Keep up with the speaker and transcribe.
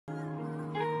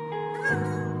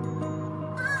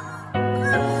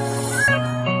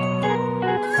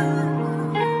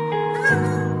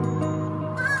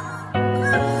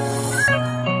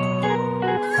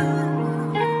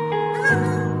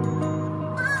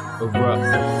Erup.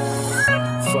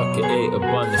 Fuck it,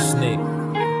 Erup on the snake.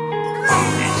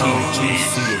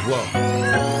 GC what?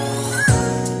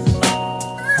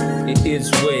 It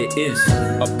is where it is.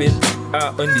 I've been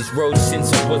out on these roads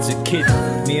since I was a kid.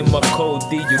 Me and my cold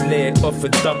D, you lay it off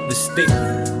and dump the stick.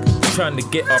 Trying to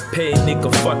get our pay,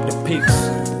 nigga, fuck the pigs.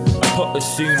 Potter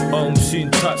soon home,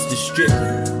 soon touch the strip.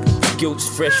 Guilt's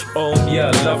fresh home,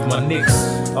 yeah, I love my nicks.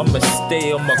 I'ma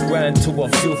stay on my grind till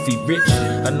I'm filthy rich.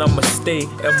 And I'ma stay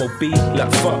MOB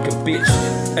like fuck a bitch.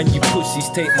 And you pussies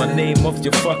take my name off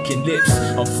your fucking lips.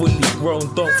 I'm fully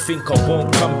grown, don't think I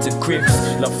won't come to cribs.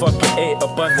 Like fucking ate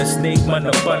up on the snake, man,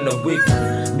 up on the wig.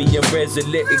 Me and Reza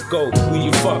let it go, who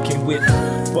you fucking with?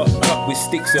 But up with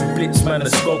sticks and blitz, man, are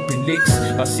scoping licks.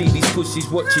 I see these pussies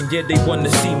watching, yeah, they wanna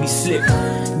see me slip.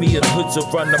 Me and hoods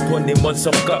will run up on him on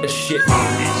some gutter shit.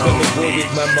 When the war is,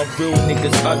 man, my real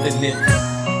niggas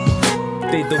huddling.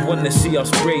 They don't wanna see us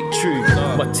break through.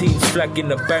 My team's flagging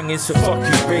the banging, so fuck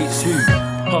you rates who?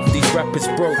 Half these rappers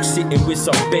broke, sitting with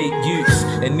some bait youths.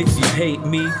 And if you hate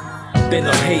me, then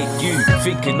I hate you.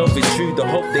 Thinking of it true, the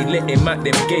hope they let him at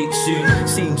them gates soon.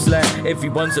 Seems like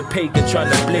everyone's a pagan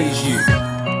trying to blaze you.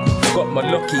 Got my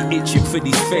lucky itching for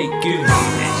these fake goons.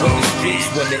 When the streets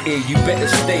wanna hear, you better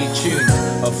stay tuned.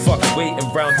 I fuck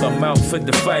waiting round the mouth for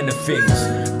the finer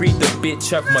things. Breed the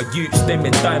bitch, have my youths, them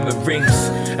in diamond rings.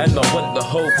 And I want the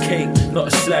whole cake, not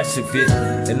a slice of it.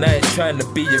 And I ain't trying to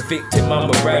be a victim,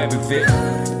 I'ma ride with it.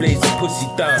 Blaze a pussy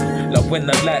down, like when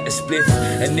I light a spliff.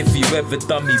 And if you ever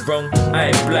done me wrong, I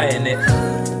ain't blighting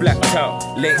it. Blacked out,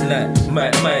 late night,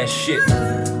 my shit.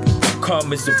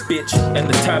 Calm as a bitch, and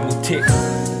the time will tick.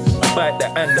 Bite the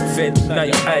and the fed, now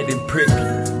you're hiding prick.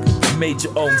 Made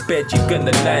your own bed, you're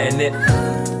gonna lie in it.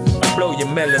 Blow your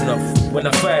melon off when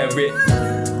I fire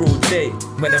it. Broad day,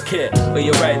 when I care, who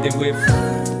you're riding with.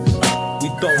 We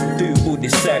don't do all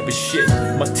this cyber shit.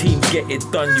 My team get it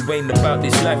done, you ain't about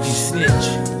this life, you snitch.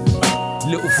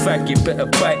 Little faggot, better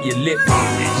bite your lip.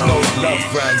 No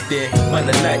love round there, man,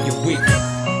 I like your wig.